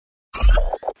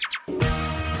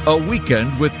A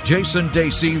Weekend with Jason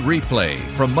Dacey replay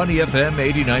from Money FM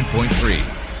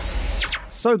 89.3.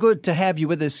 So good to have you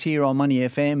with us here on Money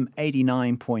FM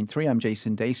 89.3. I'm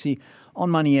Jason Dacey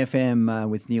on Money FM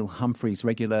with Neil Humphreys,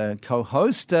 regular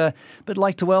co-host. But I'd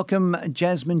like to welcome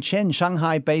Jasmine Chen,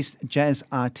 Shanghai-based jazz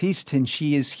artiste, and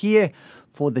she is here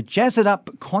for the Jazz It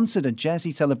Up concert, a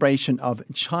jazzy celebration of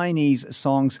Chinese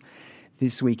songs.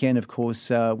 This weekend, of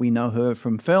course, we know her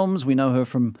from films, we know her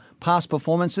from past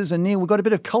performances, and Neil, we've got a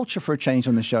bit of culture for a change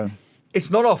on the show.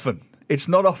 It's not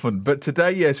often, but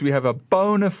today, yes, we have a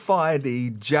bona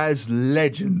fide jazz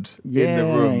legend in the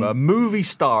room, a movie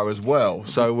star as well,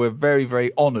 so we're very, very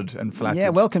honoured and flattered. Yeah,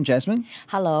 welcome, Jasmine.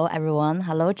 Hello, everyone.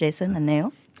 Hello, Jason and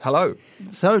Neil. Hello.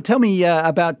 So tell me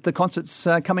about the concerts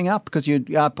coming up, because you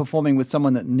are performing with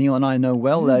someone that Neil and I know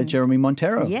well, Jeremy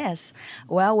Montero. Yes.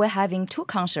 Well, we're having two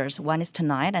concerts. One is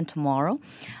tonight and tomorrow.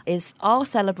 It's all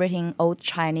celebrating old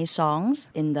Chinese songs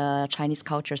in the Chinese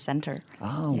Culture Center.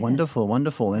 Oh, yes.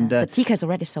 Wonderful. And the tickets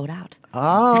already sold out.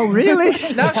 Oh, really?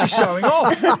 Now she's showing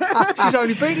off. She's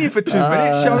only been here for 2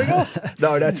 minutes showing off.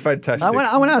 No, that's fantastic. I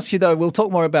want to ask you, though, we'll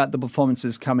talk more about the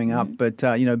performances coming up, but,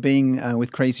 being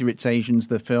with Crazy Rich Asians,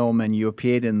 the film, and you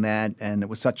appeared in that, and it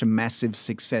was such a massive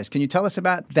success. Can you tell us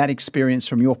about that experience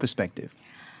from your perspective?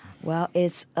 Well,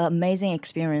 it's an amazing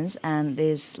experience, and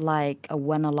it's like a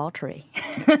win a lottery.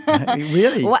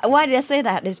 Really? Why did I say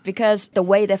that? It's because the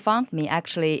way they found me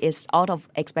actually is out of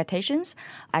expectations.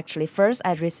 Actually, first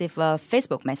I received a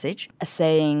Facebook message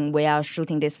saying, we are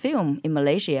shooting this film in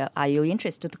Malaysia. Are you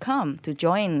interested to come to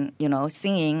join,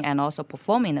 singing and also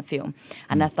performing the film?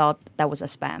 And I thought that was a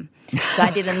spam. So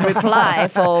I didn't reply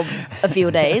for a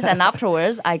few days. And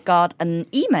afterwards, I got an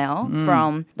email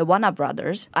from the Warner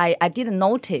Brothers. I didn't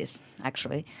notice,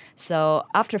 actually. So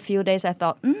after a few days, I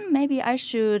thought, maybe I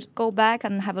should go back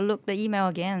and have a look at the email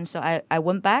again. So I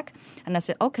went back and I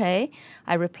said, okay,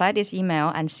 I replied this email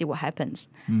and see what happens.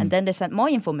 And then they sent more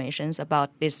information about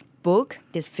this book,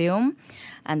 this film.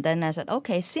 And then I said,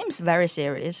 okay, seems very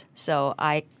serious. So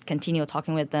I continued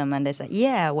talking with them, and they said,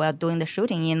 yeah, we're doing the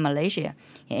shooting in Malaysia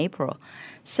in April.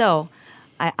 So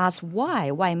I asked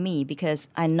why me? Because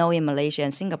I know in Malaysia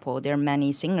and Singapore, there are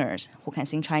many singers who can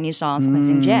sing Chinese songs, who can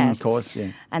sing jazz. Of course,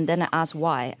 yeah. And then I asked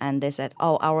why, and they said,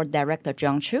 oh, our director,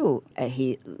 John Chu,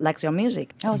 he likes your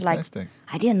music. I was like,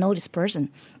 I didn't know this person.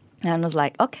 And I was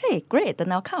like, okay, great,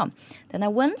 then I'll come. Then I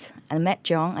went and met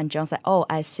John, and John said, oh,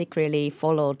 I secretly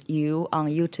followed you on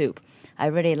YouTube. I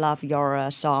really love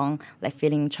your song, like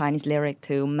feeling Chinese lyric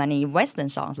to many Western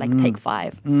songs, like Take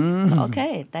 5. So,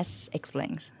 okay, that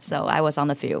explains. So I was on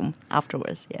the film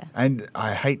afterwards, yeah. And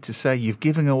I hate to say, you've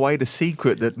given away the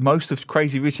secret that most of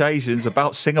Crazy Rich Asians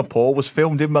about Singapore was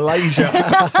filmed in Malaysia.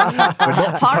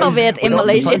 Part of it in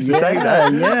Malaysia. To say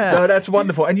that. Yeah. No, that's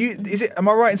wonderful. And am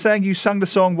I right in saying you sung the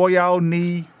song Wo Yao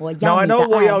Ni? Now, I know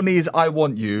Wo Yao Ni is I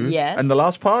Want You. Yes. And the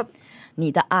last part? 你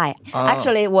的爱.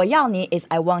 Actually, 我要你 is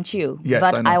I want you, yes,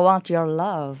 but I want your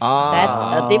love. That's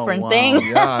a different thing.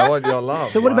 Yeah, I want your love.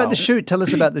 So what about the shoot? Tell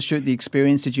us about the shoot, the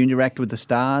experience. Did you interact with the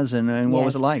stars, and what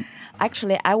was it like?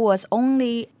 Actually, I was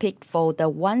only picked for the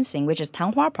one scene, which is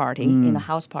Tanghua Party, in the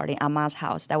house party, Ahmad's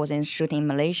house. That was in shooting in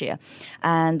Malaysia.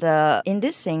 And in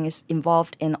this scene is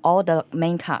involved in all the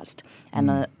main cast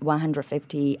and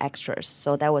 150 extras.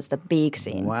 So that was the big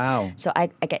scene. Wow. So I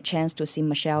get chance to see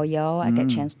Michelle Yeoh. I get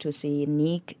chance to see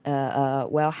Nick,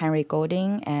 Henry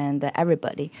Golding, and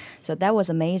everybody. So that was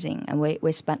amazing. And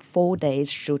we spent 4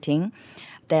 days shooting.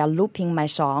 They are looping my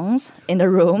songs in the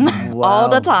room all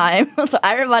the time. So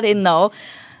everybody know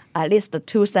at least the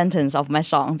 2 sentences of my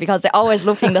song because they're always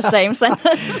looping the same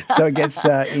sentence. So it gets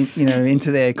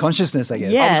into their consciousness, I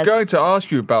guess. Yes. I was going to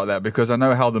ask you about that because I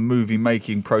know how the movie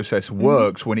making process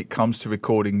works when it comes to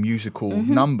recording musical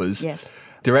numbers. Yes.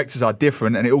 Directors are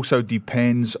different, and it also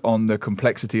depends on the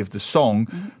complexity of the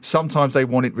song. Sometimes they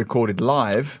want it recorded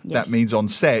live, that means on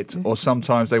set, or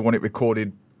sometimes they want it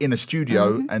recorded in a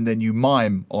studio and then you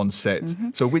mime on set.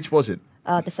 So which was it?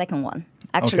 The second one.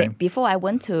 Actually, before I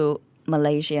went to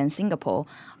Malaysia and Singapore,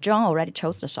 John already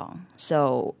chose the song.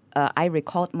 So I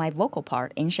record my vocal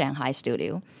part in Shanghai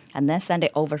studio and then send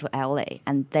it over to LA.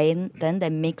 And then they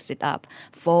mix it up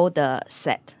for the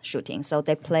set shooting. So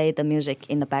they play the music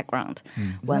in the background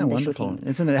when they're shooting.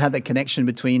 Isn't it had that connection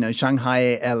between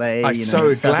Shanghai, LA? It's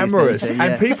so glamorous.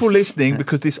 And people listening,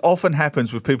 because this often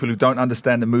happens with people who don't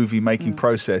understand the movie making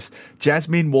process,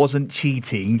 Jasmine wasn't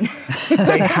cheating.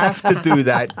 They have to do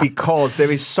that because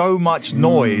there is so much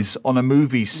noise on a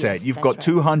movie set. Yes, You've got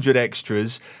 200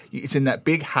 extras. it's in that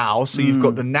big house, so you've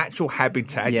got the natural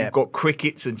habitat, you've got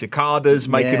crickets and cicadas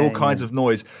making all kinds of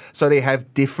noise. So they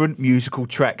have different musical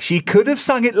tracks. She could have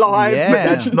sung it live, but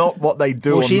that's not what they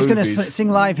do on she's movies. going to sing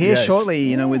live here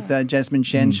shortly, with Jasmine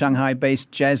Chen,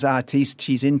 Shanghai-based jazz artiste.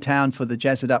 She's in town for the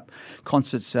Jazz It Up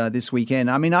concerts this weekend.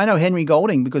 I mean, I know Henry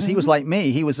Golding because he was like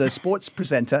me. He was a sports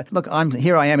presenter. Look,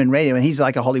 I am in radio, and he's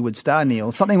like a Hollywood star,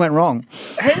 Neil. Something went wrong.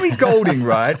 Henry Golding,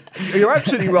 right? You're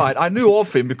absolutely right. I knew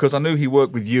of him because I knew he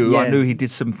worked with you. I knew he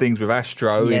did some things with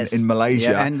Astro in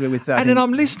Malaysia. Yeah, and with and then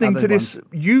I'm listening to this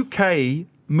UK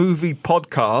movie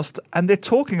podcast, and they're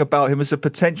talking about him as a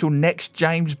potential next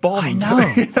James Bond.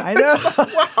 I know.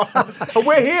 Wow.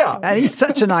 We're here. And he's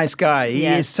such a nice guy. He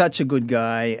is such a good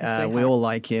guy. We all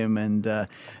like him, and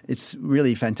it's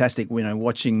really fantastic,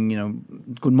 watching,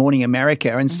 Good Morning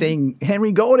America and seeing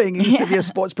Henry Golding, who used to be a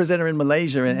sports presenter in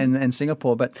Malaysia and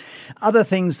Singapore. But other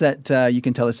things that you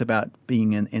can tell us about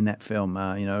being in that film,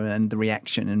 and the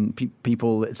reaction and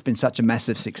people, it's been such a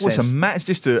massive success. Well,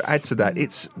 just to add to that,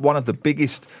 it's one of the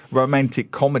biggest romantic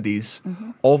comedies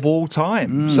of all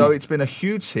time. So it's been a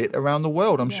huge hit around the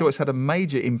world. I'm sure it's had a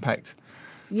major impact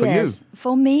for you.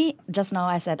 For me, just now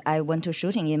I said I went to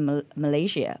shooting in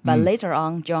Malaysia, but later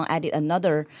on, John added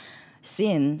another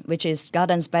scene, which is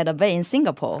Gardens by the Bay in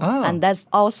Singapore. And that's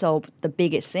also the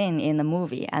biggest scene in the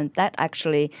movie. And that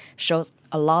actually shows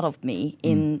a lot of me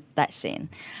in that scene.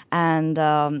 And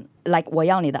like 我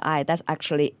要你的爱, that's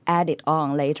actually added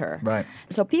on later. Right.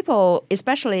 So people,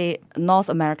 especially North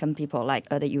American people like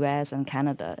the US and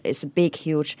Canada, it's a big,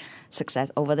 huge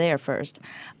success over there first.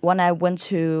 When I went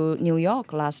to New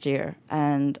York last year,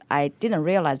 and I didn't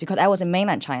realize, because I was in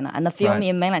mainland China, and the film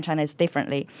in mainland China is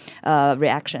differently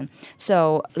reaction.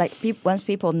 So like once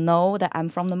people know that I'm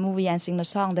from the movie and sing the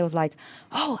song, they was like,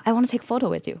 oh, I want to take a photo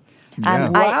with you.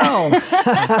 And I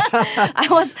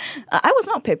was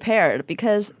not prepared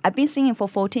because I've been singing for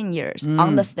 14 years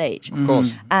on the stage. Of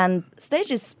course. And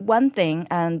stage is one thing,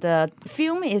 and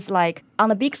film is like on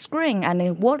a big screen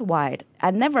and worldwide.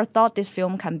 I never thought this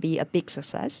film can be a big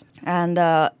success. And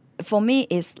for me,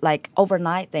 it's like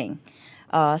overnight thing.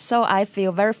 So I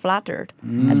feel very flattered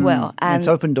as well. And it's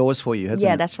opened doors for you, hasn't it?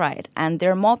 Yeah, that's right. And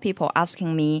there are more people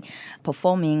asking me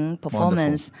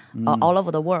performance all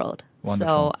over the world.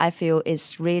 Wonderful. So I feel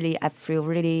really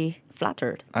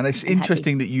flattered. And it's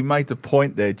interesting that you made the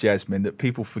point there, Jasmine, that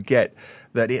people forget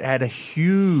that it had a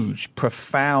huge,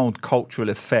 profound cultural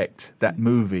effect, that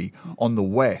movie, on the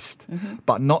West,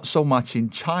 but not so much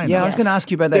in China. Yeah, I was going to ask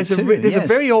you about that too. There's a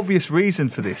very obvious reason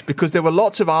for this, because there were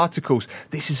lots of articles.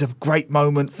 This is a great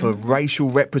moment for racial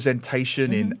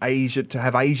representation in Asia, to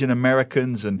have Asian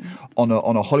Americans and on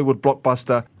a Hollywood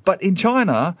blockbuster. But in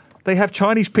China, they have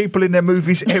Chinese people in their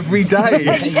movies every day.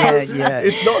 It's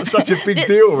not such a big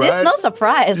deal, right? There's no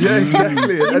surprise. Yeah,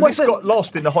 exactly. And this got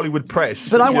lost in the Hollywood press.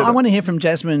 But I want to hear from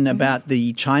Jasmine about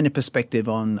the China perspective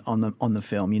on the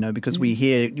film, because we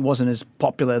hear it wasn't as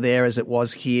popular there as it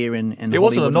was here in Hollywood. It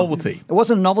wasn't a novelty. It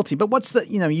wasn't a novelty. But what's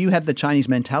you have the Chinese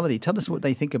mentality. Tell us what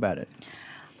they think about it.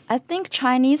 I think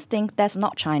Chinese think that's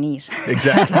not Chinese.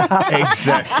 Exactly.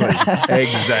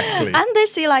 And they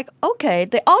see like, okay,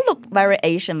 they all look very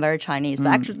Asian, very Chinese,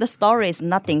 but actually the story is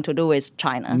nothing to do with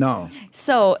China. No.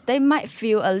 So they might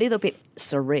feel a little bit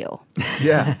surreal.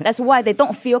 Yeah. That's why they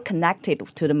don't feel connected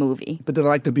to the movie. But do they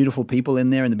like the beautiful people in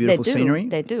there and the beautiful scenery?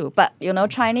 They do. But,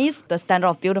 Chinese, the standard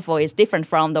of beautiful is different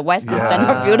from the Western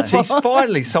standard of beautiful. See,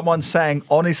 finally someone saying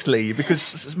honestly,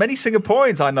 because many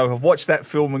Singaporeans I know have watched that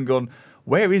film and gone,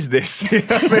 where is this?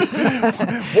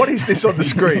 What is this on the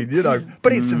screen?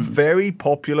 But it's a very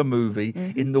popular movie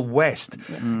in the West,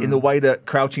 in the way that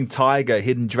Crouching Tiger,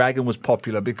 Hidden Dragon was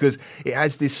popular, because it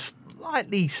has this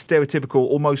slightly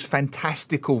stereotypical, almost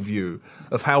fantastical view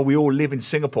of how we all live in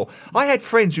Singapore. I had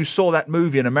friends who saw that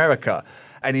movie in America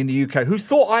and in the UK who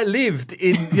thought I lived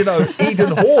in, Eden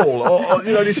Hall or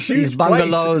this huge these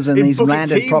bungalows place and in these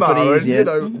landed properties.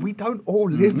 And, we don't all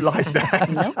live like that.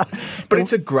 But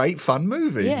it's a great, fun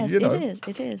movie. Yes,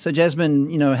 it is. So,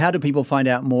 Jasmine, how do people find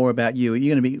out more about you?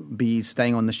 You're going to be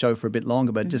staying on the show for a bit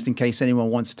longer, but just in case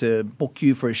anyone wants to book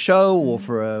you for a show or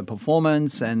for a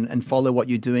performance and follow what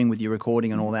you're doing with your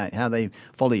recording and all that, how they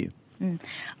follow you?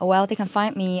 Well, they can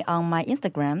find me on my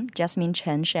Instagram, Jasmine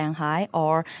Chen Shanghai,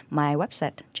 or my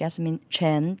website,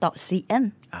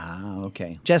 jasminechen.cn.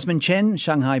 Okay. Jasmine Chen,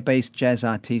 Shanghai-based jazz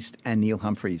artiste, and Neil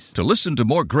Humphreys. To listen to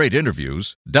more great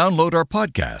interviews, download our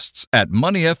podcasts at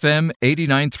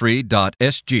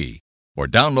moneyfm893.sg or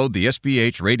download the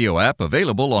SPH radio app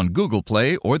available on Google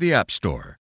Play or the App Store.